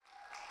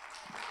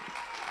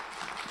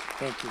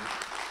Thank you.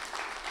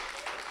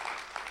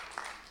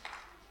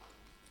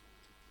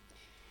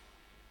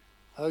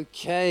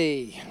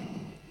 Okay.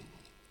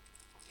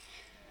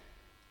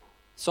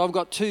 So I've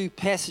got two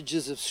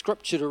passages of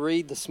scripture to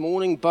read this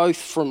morning, both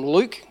from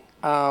Luke.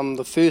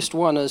 The first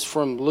one is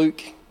from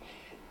Luke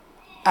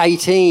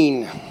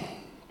 18.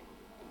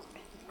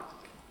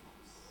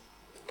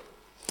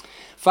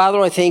 Father,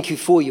 I thank you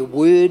for your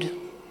word.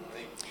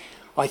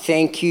 I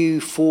thank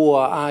you for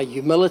our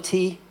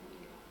humility.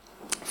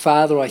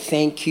 Father, I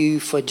thank you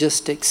for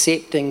just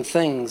accepting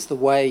things the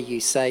way you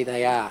say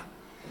they are.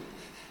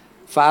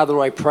 Father,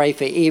 I pray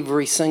for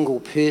every single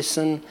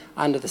person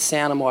under the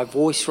sound of my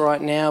voice right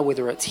now,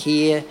 whether it's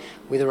here,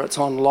 whether it's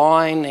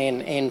online,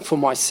 and for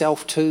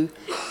myself too,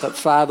 that,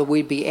 Father,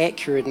 we'd be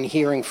accurate in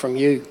hearing from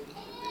you.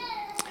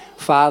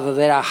 Father,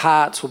 that our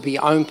hearts will be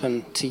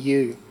open to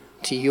you,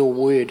 to your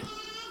word.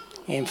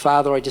 And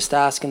Father, I just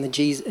ask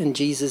in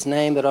Jesus'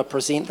 name that I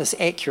present this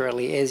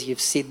accurately as you've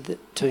said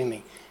it to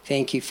me.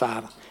 Thank you,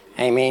 Father.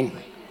 Amen.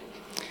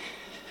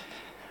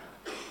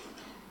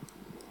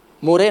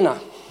 Morena.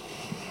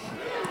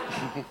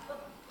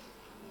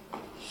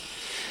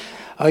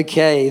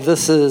 Okay,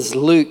 this is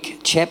Luke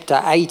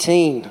chapter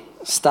 18,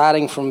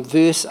 starting from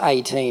verse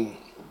 18.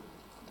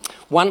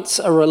 Once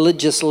a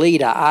religious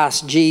leader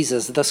asked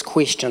Jesus this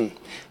question,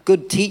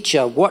 "Good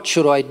teacher, what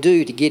should I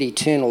do to get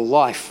eternal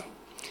life?"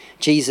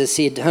 Jesus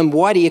said to him,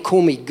 "Why do you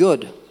call me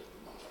good?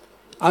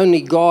 Only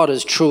God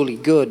is truly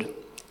good.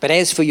 But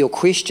as for your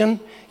question,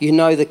 you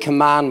know the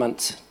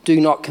commandments.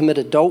 Do not commit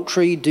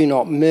adultery, do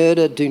not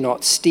murder, do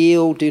not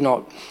steal, do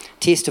not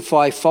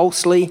testify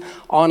falsely,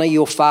 honor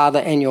your father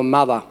and your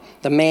mother."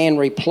 The man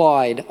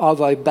replied,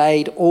 "I've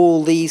obeyed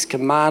all these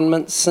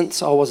commandments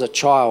since I was a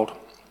child."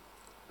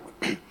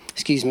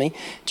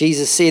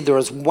 Jesus said, "There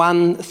is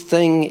one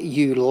thing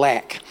you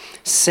lack.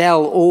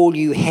 Sell all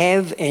you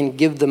have and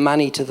give the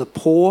money to the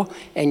poor,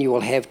 and you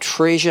will have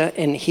treasure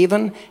in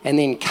heaven, and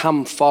then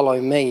come follow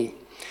me."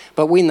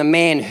 But when the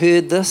man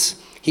heard this,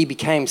 he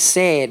became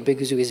sad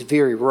because he was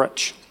very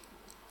rich.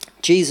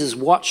 Jesus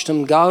watched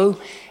him go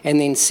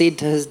and then said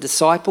to his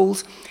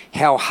disciples,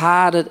 "How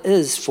hard it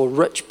is for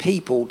rich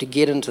people to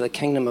get into the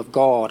kingdom of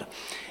God.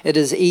 It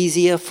is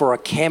easier for a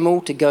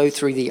camel to go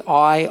through the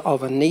eye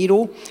of a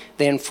needle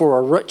than for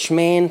a rich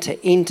man to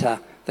enter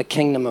the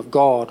kingdom of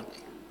God."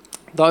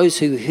 Those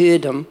who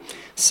heard him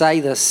say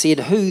this said,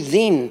 "Who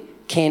then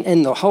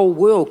in the whole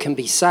world can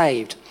be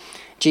saved?"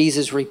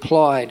 Jesus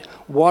replied,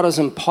 "What is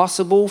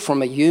impossible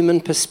from a human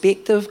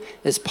perspective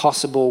is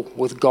possible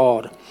with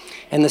God."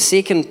 And the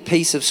second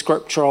piece of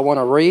scripture I want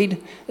to read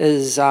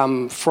is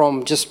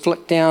from, just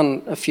flick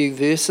down a few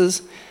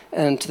verses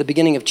into the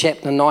beginning of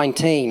chapter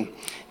 19.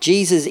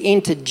 Jesus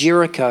entered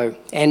Jericho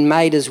and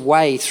made his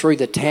way through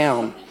the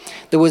town.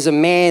 There was a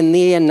man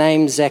there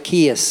named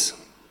Zacchaeus.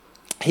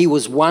 He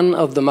was one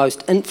of the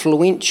most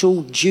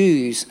influential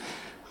Jews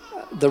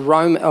in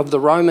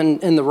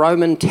the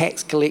Roman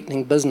tax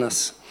collecting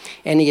business,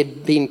 and he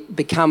had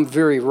become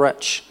very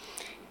rich.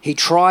 He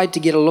tried to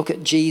get a look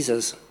at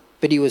Jesus,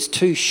 but he was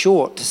too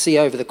short to see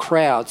over the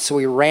crowd, so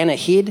he ran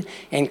ahead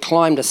and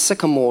climbed a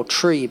sycamore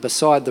tree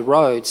beside the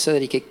road so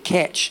that he could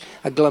catch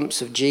a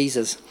glimpse of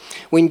Jesus.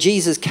 When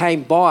Jesus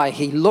came by,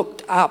 he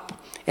looked up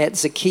at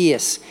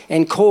Zacchaeus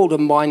and called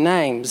him by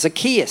name.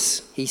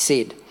 "Zacchaeus," he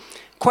said,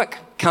 "quick,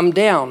 come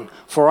down,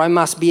 for I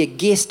must be a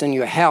guest in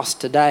your house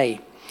today."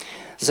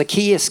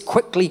 Zacchaeus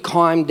quickly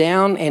climbed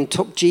down and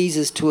took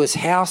Jesus to his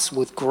house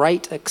with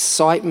great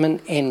excitement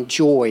and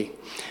joy.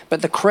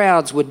 But the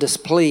crowds were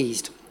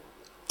displeased.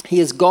 "He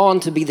has gone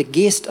to be the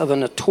guest of a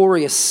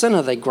notorious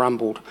sinner," they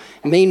grumbled.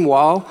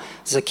 Meanwhile,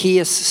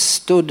 Zacchaeus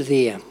stood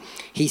there.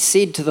 He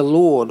said to the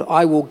Lord,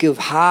 "I will give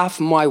half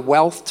my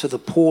wealth to the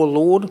poor,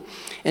 Lord,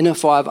 and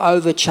if I have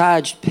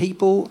overcharged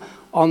people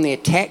on their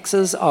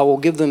taxes, I will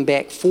give them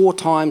back 4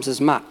 times as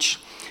much."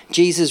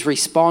 Jesus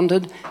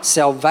responded,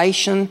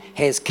 "Salvation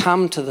has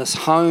come to this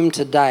home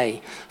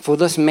today, for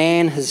this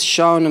man has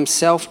shown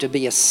himself to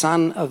be a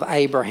son of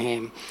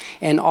Abraham.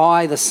 And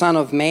I, the Son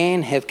of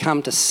Man, have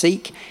come to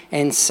seek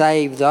and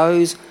save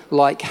those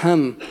like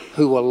him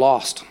who were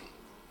lost."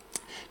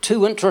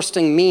 Two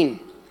interesting men,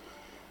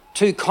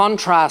 two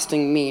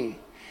contrasting men.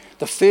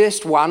 The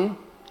first one,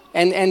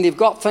 and they've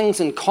got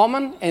things in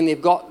common, and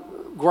they've got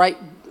great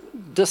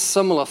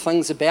dissimilar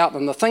things about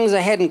them. The things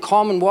they had in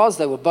common was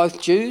they were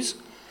both Jews.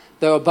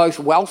 They were both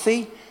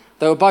wealthy.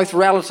 They were both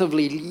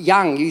relatively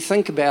young. You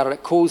think about it,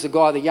 it calls the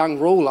guy the young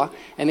ruler.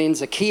 And then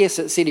Zacchaeus,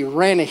 it said he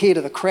ran ahead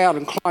of the crowd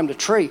and climbed a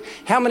tree.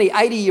 How many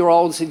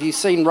 80-year-olds have you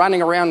seen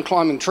running around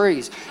climbing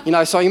trees?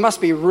 So he must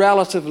be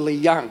relatively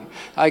young.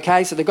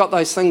 Okay, so they've got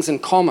those things in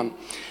common.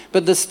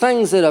 But there's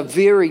things that are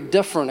very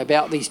different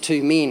about these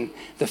two men.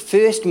 The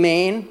first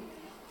man,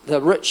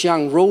 the rich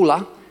young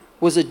ruler,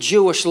 was a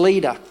Jewish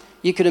leader.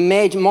 You could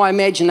imagine, my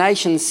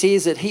imagination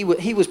says that he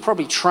was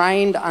probably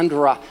trained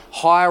under a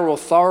higher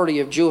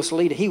authority of Jewish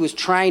leader. He was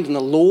trained in the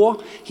law.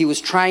 He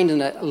was trained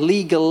in a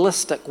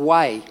legalistic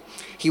way.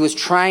 He was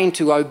trained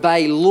to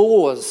obey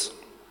laws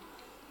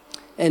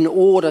in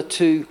order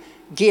to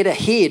get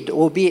ahead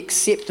or be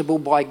acceptable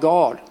by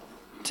God.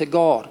 to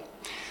God.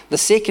 The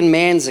second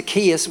man,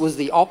 Zacchaeus, was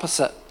the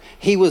opposite.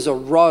 He was a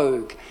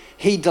rogue.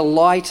 He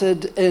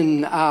delighted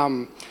in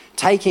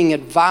taking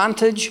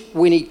advantage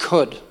when he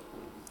could.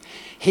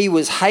 He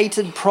was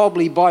hated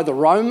probably by the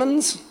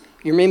Romans.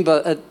 You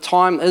remember at the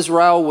time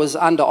Israel was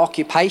under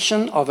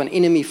occupation of an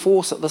enemy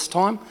force at this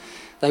time.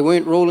 They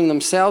weren't ruling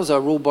themselves, they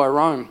were ruled by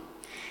Rome.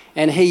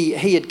 And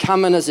he had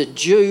come in as a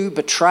Jew,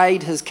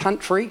 betrayed his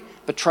country,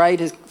 betrayed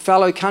his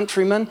fellow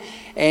countrymen,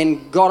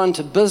 and got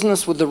into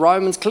business with the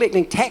Romans,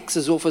 collecting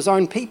taxes off his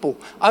own people,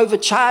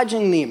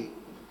 overcharging them,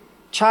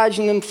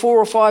 charging them 4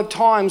 or 5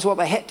 times what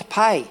they had to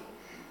pay.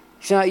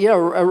 So,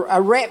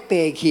 a rat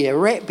bag here, a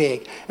rat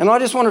bag. And I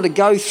just wanted to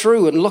go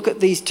through and look at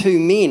these two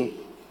men,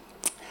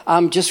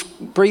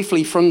 just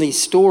briefly from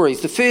these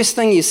stories. The first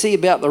thing you see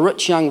about the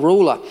rich young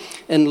ruler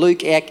in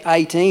Luke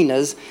 18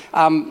 is,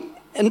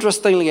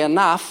 interestingly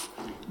enough,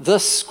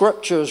 this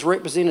scripture is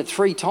represented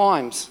 3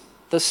 times,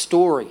 this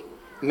story.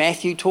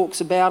 Matthew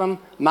talks about him,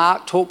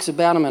 Mark talks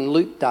about him, and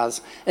Luke does.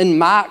 In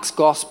Mark's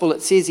gospel,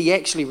 it says he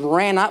actually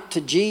ran up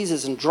to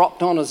Jesus and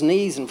dropped on his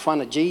knees in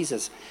front of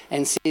Jesus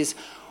and says,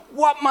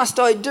 "What must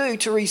I do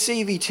to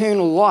receive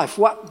eternal life?"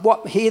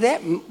 Hear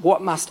that?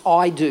 What must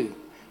I do?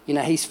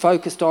 He's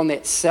focused on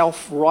that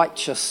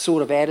self-righteous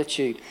sort of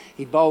attitude.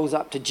 He bowls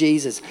up to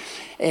Jesus.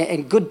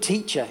 And good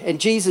teacher. And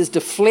Jesus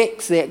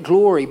deflects that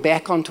glory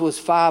back onto his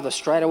Father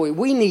straight away.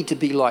 We need to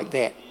be like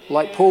that.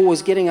 Like Paul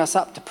was getting us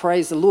up to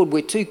praise the Lord.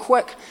 We're too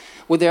quick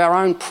with our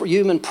own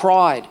human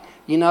pride.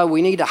 We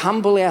need to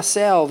humble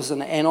ourselves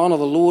and honour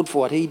the Lord for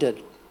what he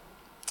did.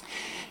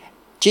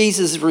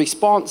 Jesus'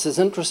 response is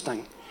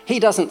interesting. He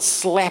doesn't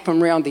slap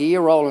him round the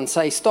ear roll and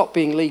say, "Stop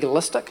being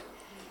legalistic."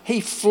 He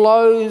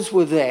flows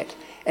with that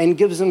and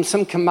gives him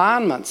some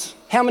commandments.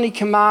 How many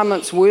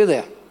commandments were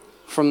there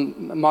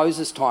from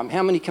Moses' time?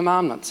 How many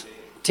commandments?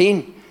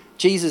 10.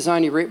 Jesus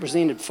only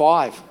represented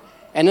 5.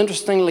 And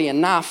interestingly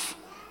enough,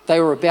 they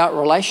were about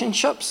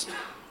relationships,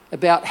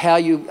 about how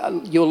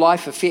your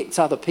life affects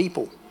other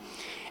people.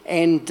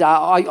 And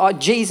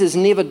Jesus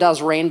never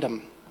does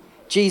random.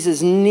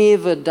 Jesus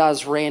never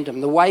does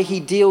random. The way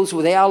he deals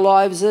with our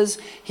lives is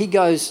he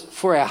goes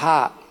for our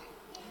heart.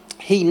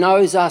 He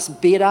knows us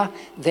better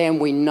than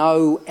we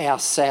know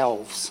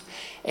ourselves.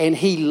 And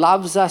he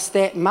loves us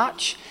that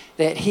much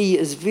that he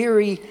is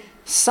very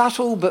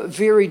subtle but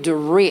very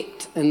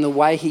direct in the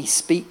way he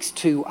speaks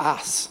to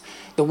us.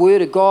 The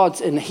word of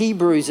God in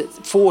Hebrews at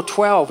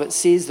 4:12, it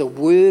says the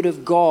word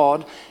of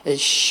God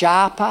is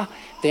sharper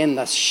than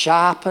the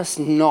sharpest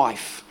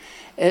knife.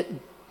 It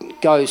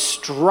goes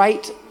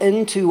straight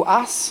into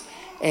us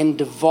and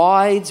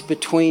divides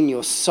between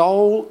your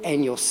soul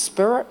and your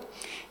spirit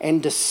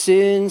and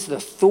discerns the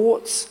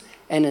thoughts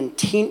and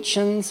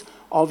intentions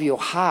of your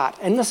heart.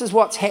 And this is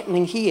what's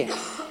happening here.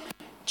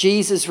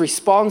 Jesus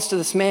responds to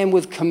this man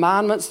with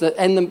commandments.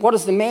 What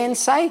does the man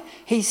say?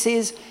 He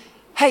says,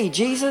 "Hey,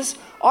 Jesus,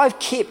 I've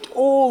kept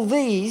all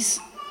these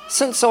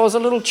since I was a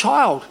little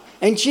child."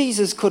 And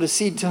Jesus could have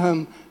said to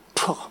him,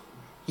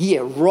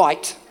 "Yeah,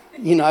 right.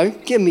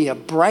 Give me a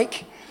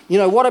break.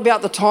 What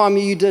about the time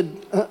you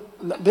did?"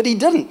 But he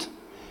didn't.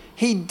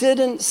 He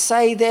didn't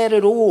say that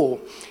at all.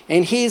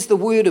 And here's the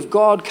word of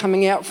God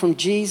coming out from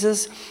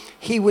Jesus.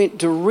 He went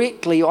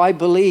directly, I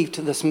believe,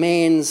 to this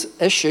man's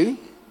issue.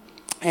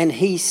 And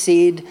he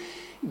said,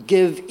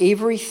 "Give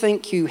everything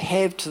you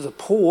have to the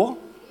poor,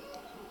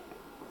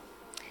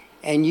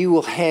 and you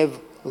will have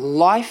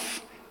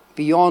life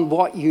beyond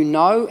what you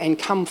know, and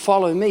come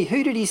follow me."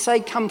 Who did he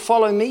say come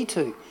follow me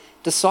to?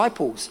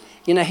 Disciples.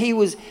 He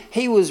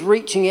was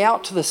reaching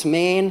out to this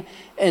man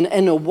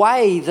in a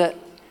way that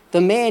the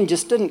man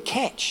just didn't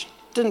catch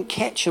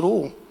at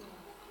all.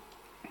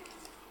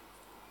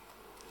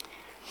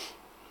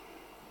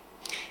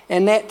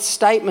 And that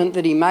statement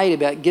that he made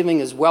about giving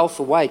his wealth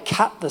away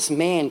cut this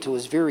man to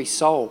his very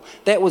soul.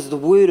 That was the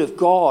word of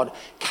God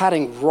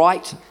cutting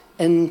right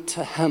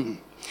into him.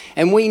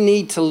 And we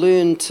need to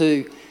learn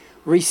to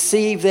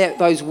receive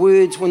those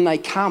words when they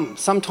come.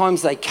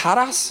 Sometimes they cut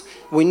us.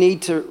 We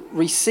need to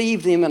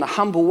receive them in a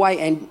humble way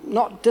and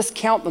not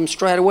discount them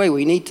straight away.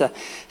 We need to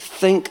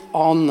think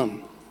on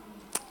them.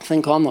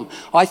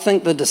 I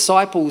think the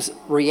disciples'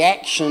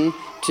 reaction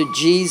to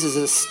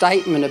Jesus'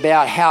 statement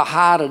about how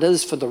hard it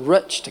is for the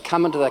rich to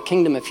come into the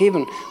kingdom of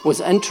heaven was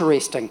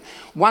interesting.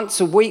 Once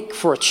a week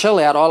for a chill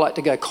out, I like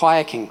to go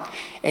kayaking,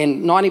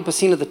 and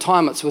 90% of the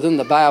time it's within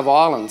the Bay of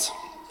Islands.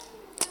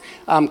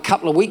 A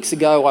couple of weeks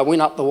ago, I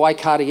went up the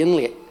Waikari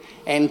Inlet,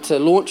 and to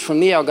launch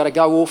from there, I've got to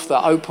go off the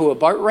Opua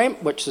boat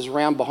ramp, which is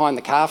around behind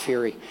the car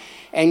ferry.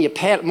 And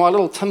my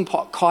little tin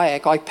pot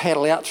kayak, I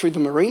paddle out through the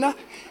marina,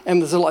 and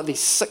there's like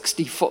these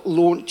 60-foot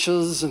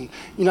launches and,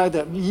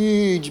 that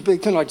huge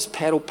big thing. I just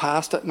paddle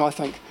past it and I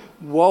think,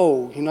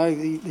 whoa,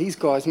 these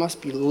guys must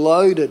be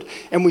loaded.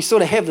 And we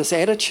sort of have this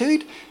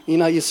attitude,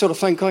 you sort of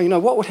think,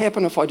 what would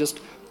happen if I just,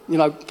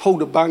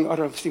 pulled a bung, I don't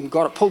know if you've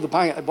got it, pulled the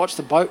bung out, watch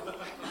the boat,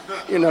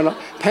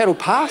 paddle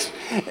past.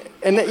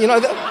 And,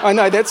 I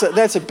know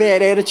that's a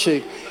bad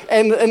attitude.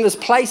 And there's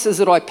places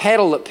that I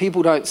paddle that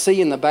people don't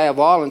see in the Bay of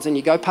Islands, and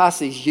you go past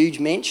these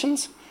huge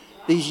mansions,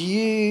 These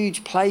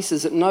huge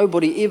places that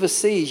nobody ever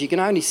sees. You can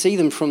only see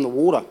them from the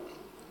water.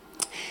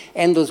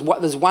 And there's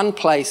one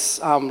place,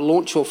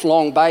 launch off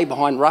Long Bay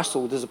behind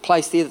Russell, there's a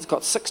place there that's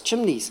got 6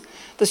 chimneys.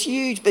 This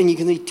huge, and you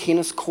can see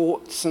tennis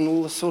courts and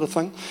all this sort of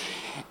thing.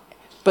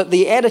 But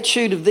the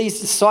attitude of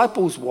these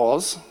disciples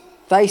was,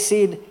 they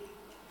said,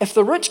 if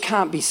the rich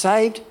can't be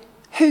saved,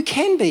 who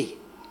can be?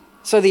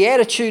 So the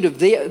attitude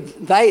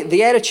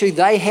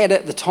they had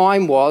at the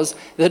time was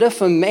that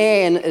if a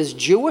man is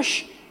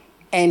Jewish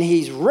and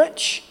he's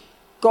rich,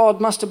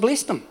 God must have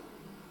blessed him.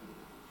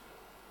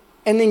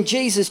 And then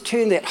Jesus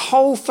turned that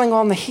whole thing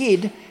on the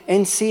head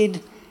and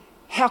said,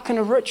 how can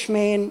a rich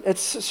man,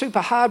 it's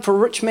super hard for a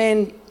rich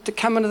man to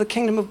come into the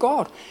kingdom of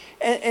God.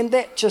 And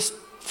that just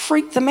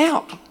freaked them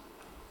out.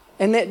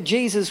 And that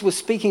Jesus was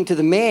speaking to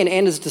the man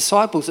and his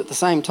disciples at the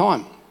same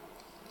time.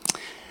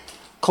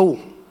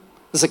 Cool.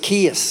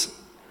 Zacchaeus.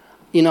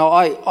 You know,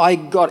 I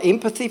got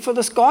empathy for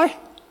this guy.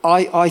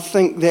 I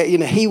think that, you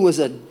know, he was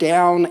a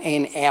down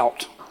and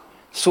out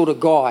sort of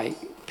guy.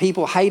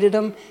 People hated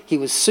him. He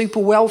was super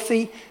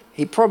wealthy.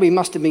 He probably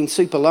must have been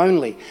super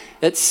lonely.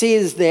 It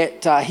says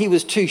that he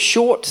was too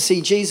short to see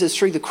Jesus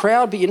through the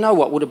crowd, but you know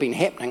what would have been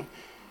happening?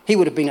 He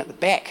would have been at the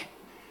back,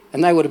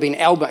 and they would have been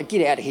elbowing,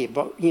 get out of here,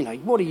 but you know,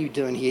 what are you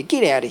doing here?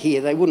 Get out of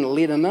here. They wouldn't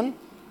let him in.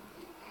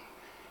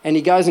 And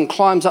he goes and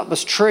climbs up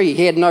this tree.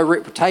 He had no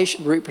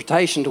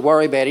reputation to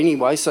worry about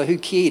anyway, so who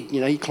cared?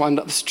 You know, he climbed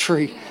up this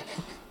tree.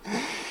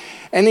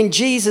 And then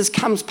Jesus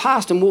comes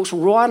past and walks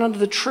right under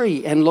the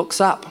tree and looks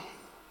up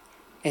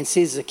and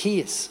says,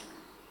 Zacchaeus.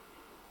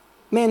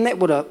 Man, that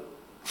would have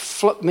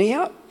flipped me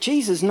out.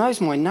 Jesus knows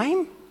my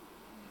name.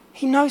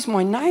 He knows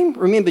my name.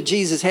 Remember,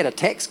 Jesus had a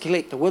tax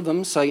collector with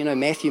him, so, you know,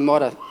 Matthew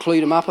might have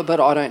clued him up a bit.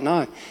 I don't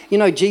know. You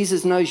know,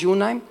 Jesus knows your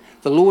name.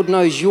 The Lord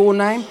knows your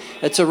name.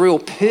 It's a real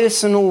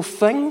personal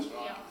thing.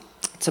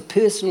 It's a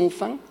personal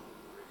thing.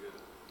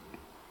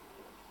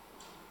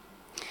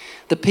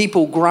 The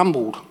people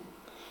grumbled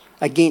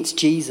against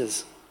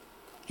Jesus.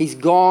 He's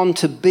gone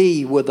to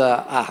be with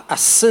a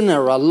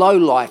sinner, a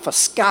lowlife, a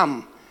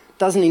scum.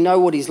 Doesn't he know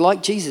what he's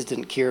like? Jesus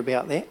didn't care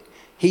about that.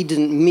 He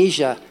didn't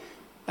measure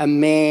a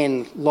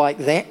man like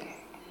that.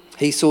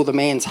 He saw the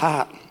man's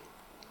heart.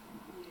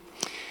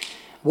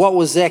 What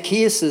was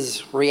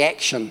Zacchaeus'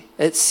 reaction?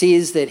 It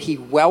says that he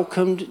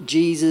welcomed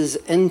Jesus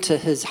into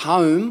his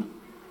home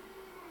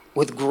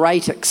with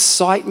great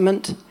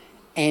excitement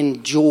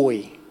and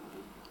joy.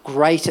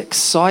 Great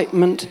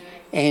excitement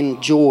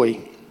and joy.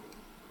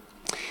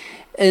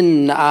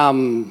 In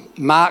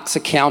Mark's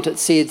account, it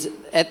says,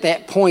 at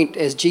that point,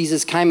 as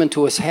Jesus came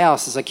into his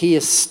house,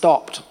 Zacchaeus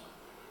stopped.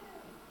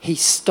 He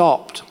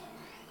stopped.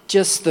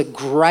 Just the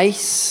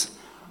grace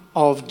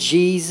of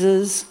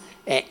Jesus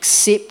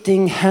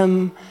accepting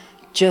him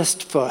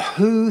just for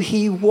who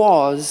he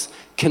was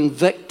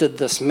convicted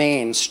this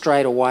man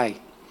straight away.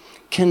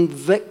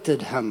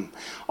 Convicted him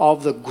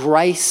of the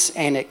grace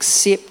and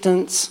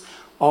acceptance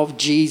of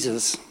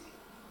Jesus.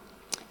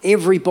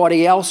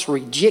 Everybody else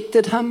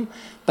rejected him,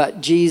 but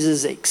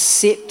Jesus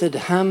accepted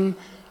him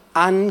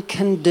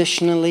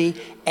unconditionally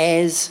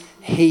as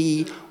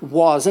he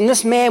was. And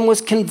this man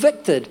was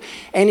convicted,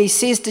 and he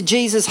says to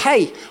Jesus,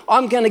 hey,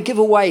 I'm going to give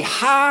away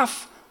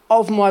half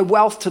of my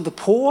wealth to the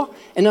poor,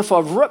 and if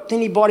I've ripped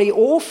anybody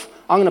off,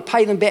 I'm going to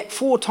pay them back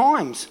 4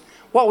 times.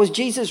 What was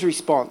Jesus'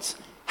 response?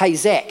 Hey,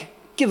 Zach,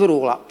 give it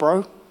all up,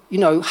 bro. You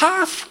know,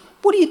 half?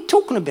 What are you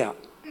talking about?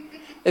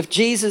 If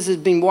Jesus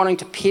had been wanting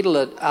to peddle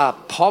a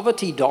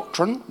poverty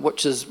doctrine,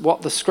 which is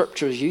what the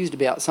scripture is used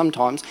about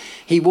sometimes,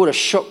 he would have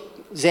shook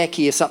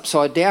Zacchaeus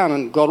upside down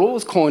and got all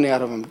his coin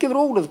out of him. Give it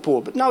all to the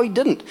poor. But no, he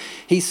didn't.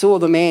 He saw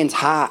the man's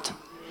heart.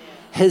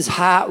 His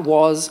heart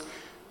was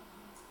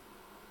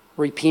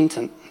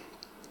repentant.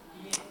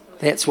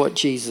 That's what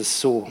Jesus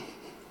saw.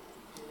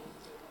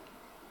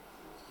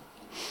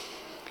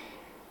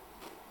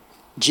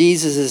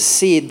 Jesus has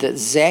said that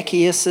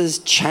Zacchaeus'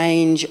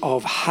 change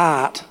of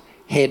heart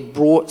had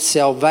brought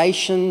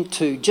salvation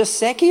to just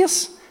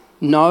Zacchaeus?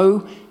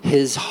 No,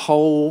 his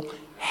whole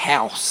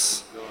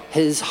house.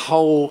 His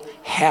whole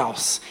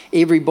house.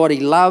 Everybody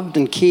loved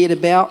and cared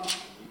about.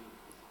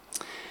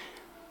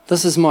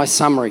 This is my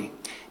summary.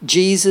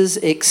 Jesus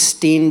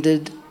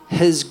extended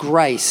his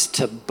grace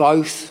to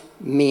both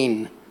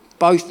men.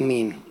 Both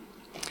men.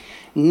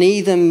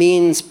 Neither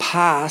man's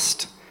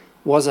past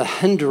was a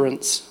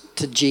hindrance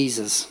to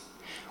Jesus.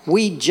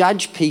 We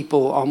judge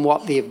people on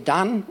what they've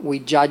done. We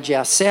judge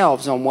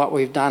ourselves on what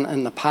we've done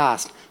in the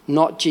past,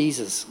 not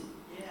Jesus.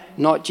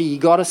 You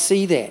got to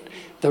see that.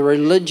 The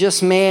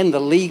religious man, the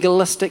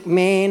legalistic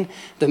man,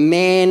 the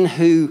man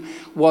who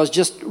was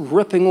just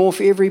ripping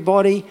off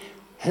everybody,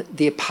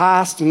 their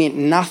past meant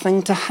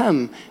nothing to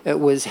him.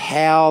 It was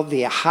how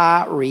their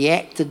heart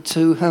reacted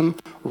to him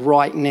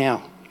right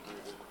now.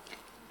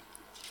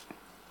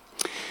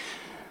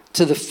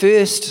 To the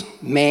first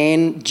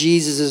man,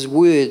 Jesus'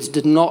 words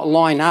did not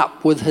line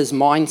up with his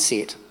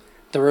mindset.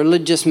 The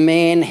religious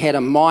man had a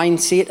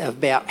mindset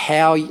about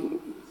how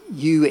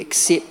you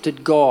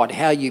accepted God,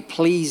 how you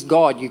pleased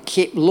God, you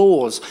kept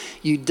laws,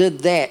 you did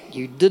that,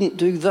 you didn't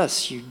do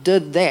this, you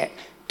did that.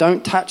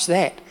 Don't touch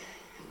that.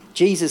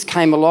 Jesus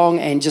came along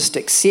and just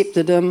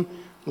accepted him,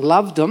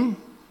 loved him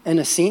in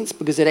a sense,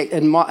 because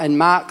in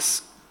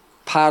Mark's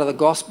part of the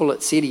gospel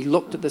it said he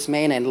looked at this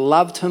man and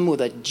loved him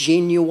with a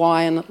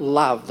genuine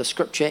love. The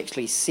scripture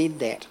actually said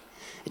that,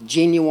 a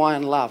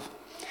genuine love.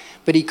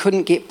 But he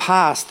couldn't get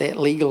past that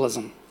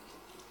legalism.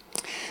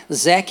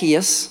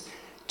 Zacchaeus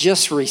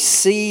just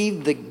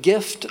received the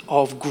gift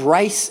of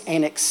grace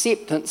and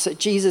acceptance that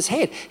Jesus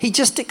had. He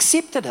just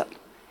accepted it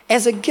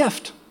as a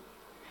gift.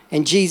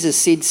 And Jesus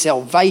said,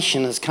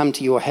 salvation has come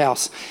to your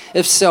house.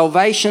 If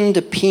salvation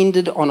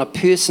depended on a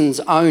person's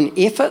own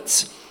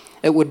efforts,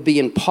 it would be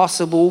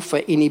impossible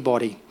for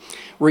anybody.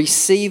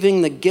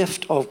 Receiving the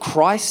gift of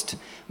Christ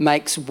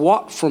makes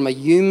what, from a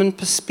human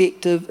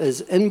perspective,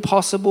 is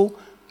impossible,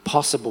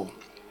 possible.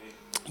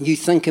 You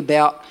think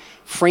about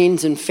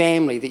friends and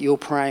family that you're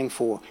praying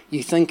for.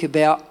 You think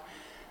about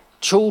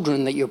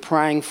children that you're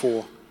praying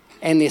for,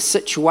 and their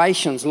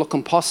situations look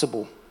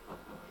impossible.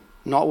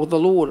 Not with the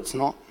Lord, it's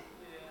not.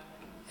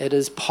 It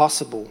is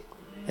possible.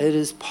 It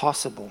is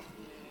possible.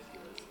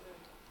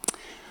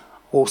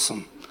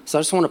 Awesome. So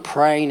I just want to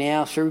pray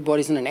now, if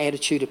everybody's in an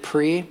attitude of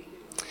prayer.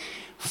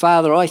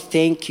 Father, I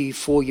thank you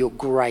for your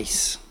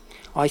grace.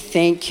 I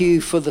thank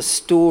you for the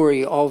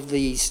story of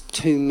these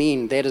two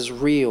men. That is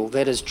real,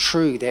 that is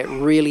true, that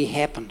really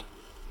happened.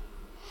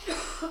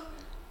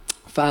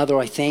 Father,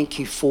 I thank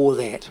you for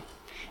that.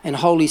 And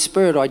Holy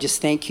Spirit, I just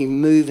thank you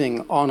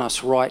moving on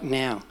us right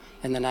now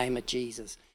in the name of Jesus.